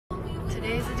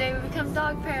Today we become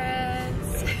dog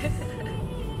parents.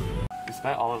 We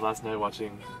spent all of last night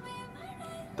watching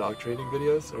dog training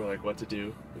videos, or like what to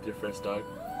do with your first dog.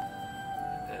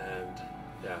 And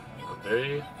yeah, I'm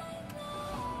very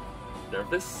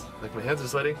nervous. Like my hands are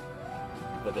sweating,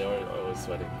 but they are always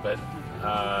sweating. But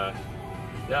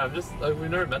yeah, I'm just like, we've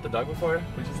never met the dog before.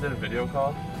 We just did a video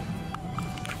call.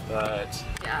 But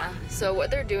yeah, so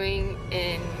what they're doing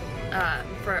in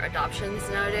for adoptions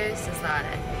nowadays is that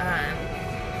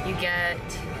you get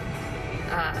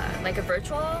like a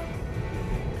virtual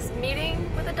meeting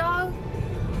with a dog.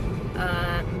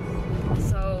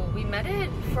 So we met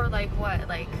it for like what,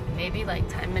 like maybe like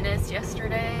 10 minutes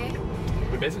yesterday.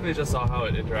 We basically just saw how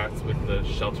it interacts with the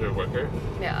shelter worker.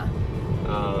 Yeah.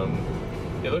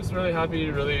 It looks really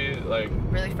happy, really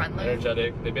friendly,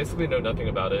 energetic. They basically know nothing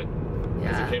about it.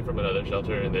 Because it came from another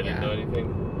shelter and they didn't know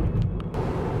anything.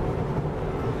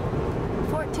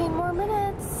 14 more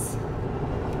minutes.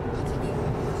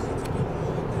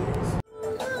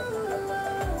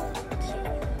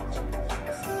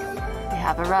 We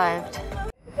have arrived.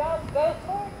 The dog goes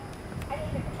forward. I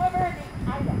need to cover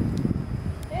the item.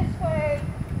 This way,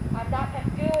 I'm not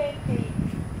doing the,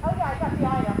 oh yeah, I got the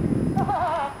item.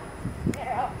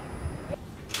 Yeah.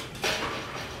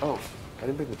 Oh, I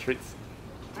didn't bring the treats.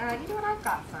 You know what, I've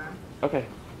got some. Okay,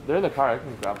 they're in the car, I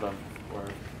can grab them. Or...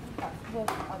 Well,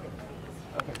 I'll get these.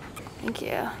 Okay. Thank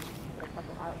you.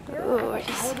 Ooh, we're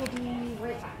just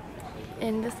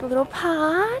in this little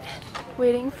pod,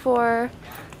 waiting for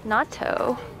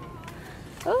Natto.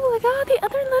 Oh, look at all the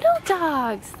other little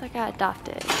dogs that got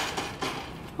adopted.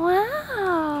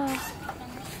 Wow.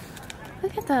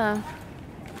 Look at them.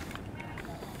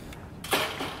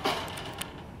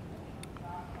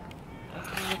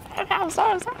 I'm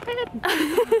so excited.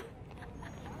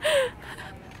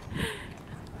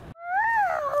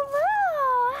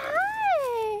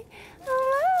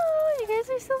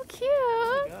 So cute.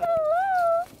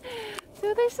 Hello.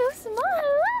 So they're so small.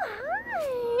 Hello. Hi.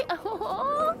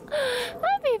 Oh.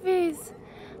 Hi, babies.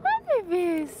 Hi,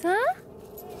 babies. Huh?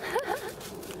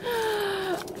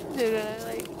 Dude, I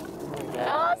like.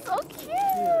 Oh, so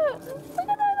cute. Look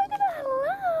at that. Look at that.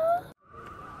 Hello.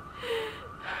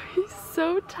 He's so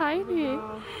tiny.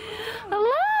 Hello.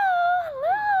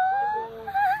 Hello.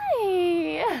 Hi.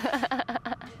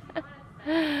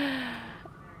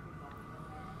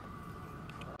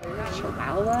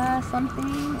 Chihuahua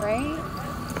something, right?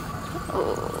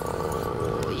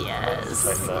 Oh, yes.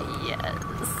 Yes.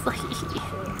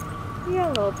 Yeah,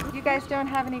 little. You guys don't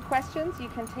have any questions? You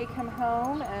can take him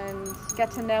home and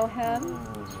get to know him.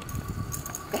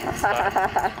 That's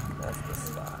the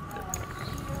spot.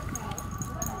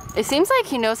 It seems like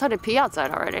he knows how to pee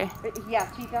outside already.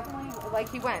 Yes, he definitely, like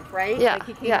he went, right? Yeah. Like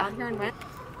he came out here and went.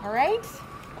 All right.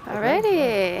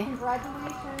 Alrighty.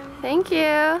 Congratulations. Thank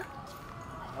you.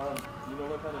 You know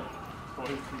what kind of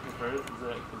toys he prefers? Is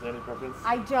there any preference?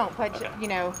 I don't, but okay. you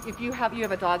know, if you have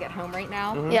a dog at home right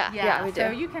now, Yeah, we do. So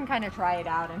you can kind of try it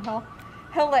out, and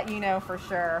he'll let you know for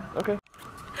sure. Okay.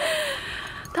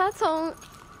 That's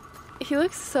he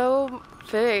looks so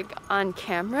big on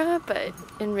camera, but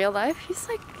in real life he's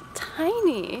like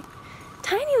tiny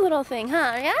little thing,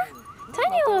 huh? Yeah,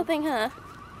 tiny little thing, huh?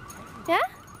 Yeah.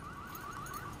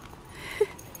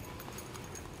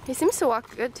 He seems to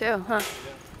walk good too, huh?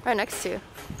 Right next to you.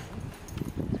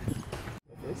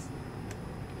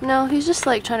 No, he's just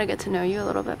like trying to get to know you a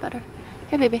little bit better.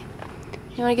 Hey, baby.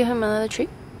 You want to give him another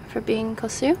treat for being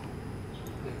close to you?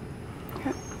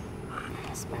 Here.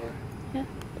 Yeah.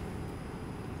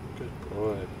 Good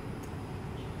boy.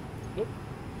 Yep.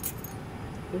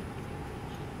 Yep.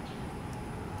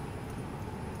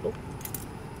 Oh.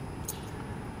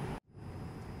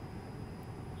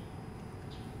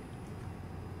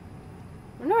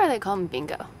 I wonder why they call him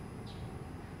Bingo.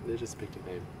 They just picked a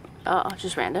name. Oh,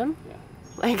 just random? Yeah.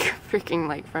 Like freaking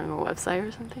like from a website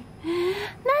or something.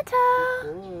 Natto!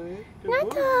 Good boy. Good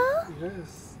Natto! Boy.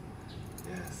 Yes.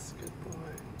 Yes, good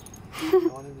boy.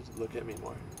 I want him to look at me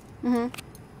more.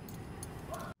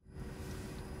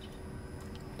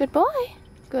 Good boy.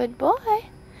 Good boy.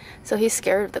 So he's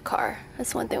scared of the car.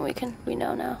 That's one thing we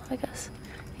know now, I guess.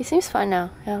 He seems fine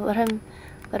now. Yeah, let him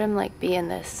like be in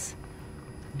this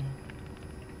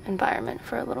environment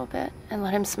for a little bit and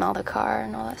let him smell the car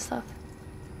and all that stuff.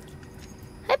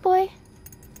 Hi, boy.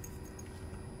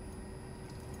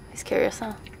 He's curious,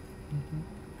 huh?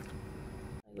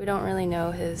 We don't really know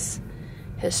his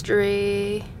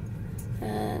history,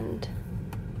 and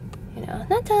you know,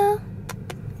 Natto,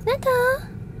 Natto,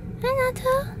 hi,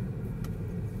 Natto.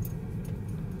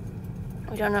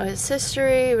 We don't know his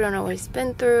history. We don't know what he's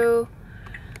been through.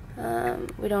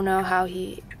 We don't know how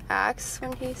he acts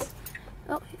when he's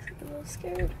Oh, he's a little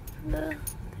scared of the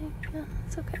thing. Yeah,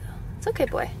 it's okay though. It's okay,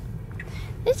 boy.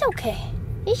 It's okay.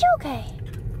 It's okay.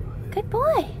 Good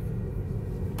boy.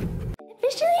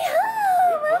 Officially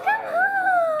home. Welcome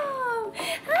home.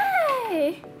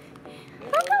 Hi.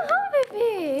 Welcome home,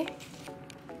 baby.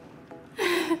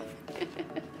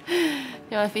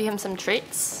 You want to feed him some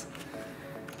treats?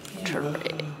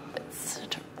 Treats.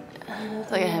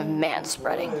 Look at him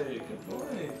man-spreading.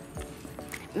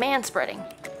 Man-spreading.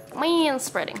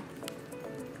 Man-spreading.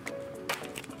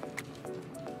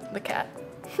 The cat.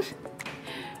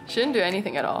 Shouldn't do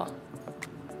anything at all.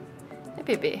 Hey,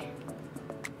 baby.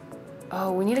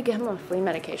 Oh, we need to get him on flea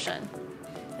medication.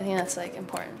 I think that's like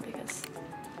important because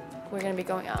we're gonna be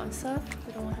going out and stuff.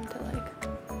 We don't want him to like.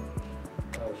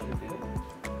 Oh, should we feed him?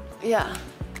 Yeah.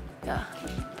 Yeah.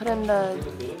 Put in the.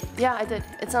 Yeah, I did.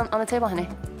 It's on the table, honey.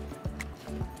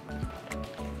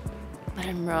 Let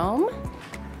him roam.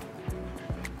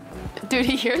 Dude,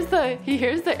 he hears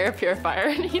the air purifier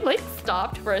and he like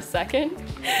stopped for a second.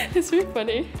 It's really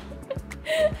funny.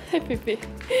 Hi, Pee-Pee.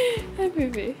 Hi,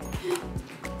 Pee-Pee.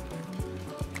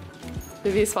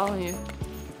 Pee-Pee's following you.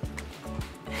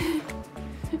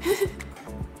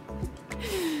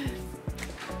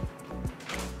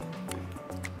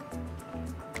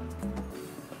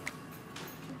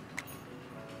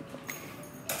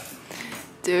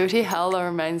 Dude, he hella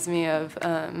reminds me of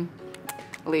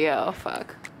Leo.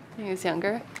 Fuck. He was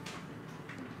younger.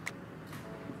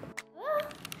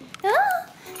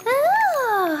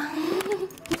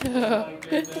 Oh,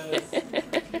 goodness.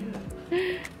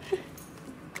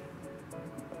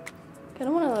 I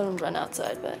don't want to let him run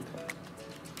outside, but.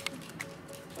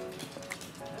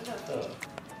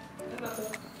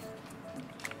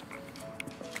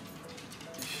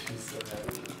 She's so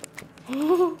happy.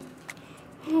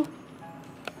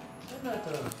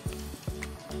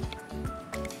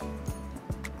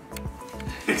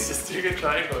 He's just doing a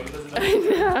triangle. He doesn't know.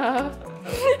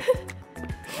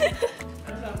 I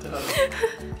know.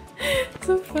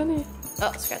 So funny.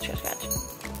 Oh, scratch, scratch, scratch.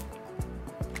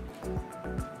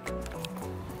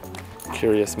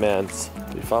 Curious Mans.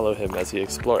 We follow him as he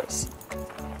explores.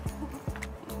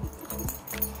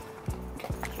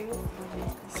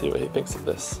 See what he thinks of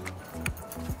this.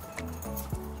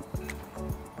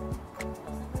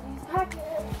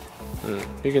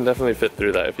 He can definitely fit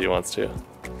through that if he wants to. Your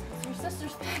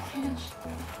sister's package.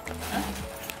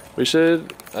 We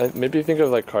should maybe think of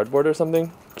like cardboard or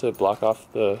something to block off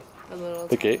the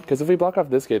gate. Because if we block off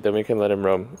this gate, then we can let him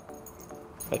roam.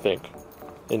 I think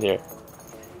in here.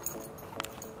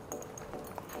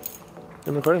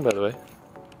 I'm recording, by the way.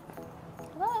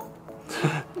 Hello.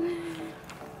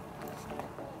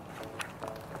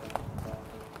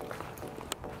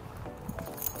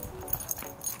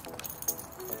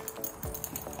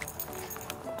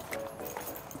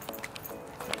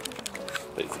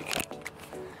 Lazy cat.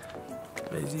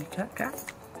 Lazy cat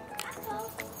cat.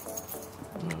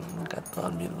 Natto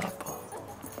on me lapo.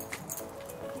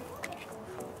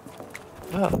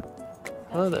 Oh,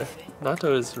 hello there.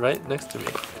 Natto is right next to me.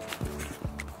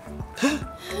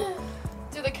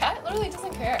 Dude, the cat literally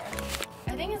doesn't care.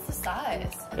 I think it's the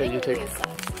size. I think you it take- really is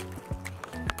size.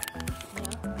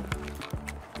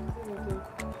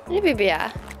 Yeah. Hey, baby,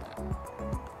 yeah.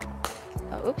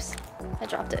 Oh, oops. I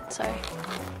dropped it. Sorry.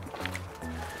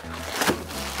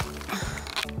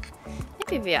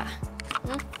 Hey, baby, yeah.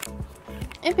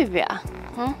 Hey, baby, yeah.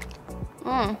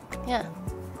 Yeah.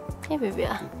 Hey, baby,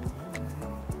 yeah.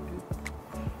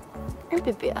 Hey,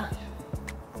 baby, yeah.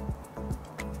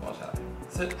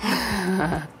 Sit.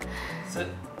 Sit.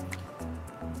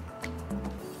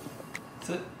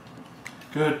 Sit.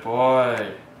 Good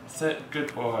boy. Sit.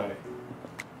 Good boy.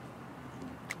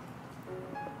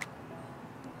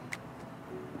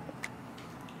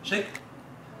 Shake.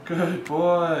 Good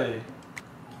boy.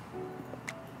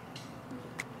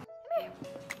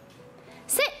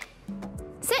 Sit!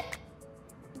 Sit!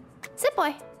 Sit,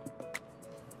 boy.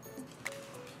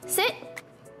 Sit.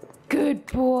 Good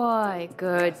boy.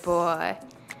 Good boy.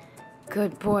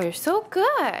 Good boy. You're so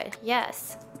good.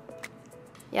 Yes.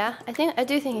 Yeah, I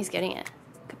do think he's getting it.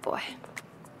 Good boy.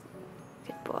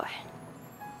 Good boy.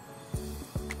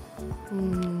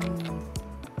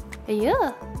 Hey,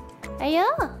 you. Hey,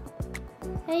 you.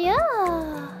 Hey,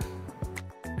 you.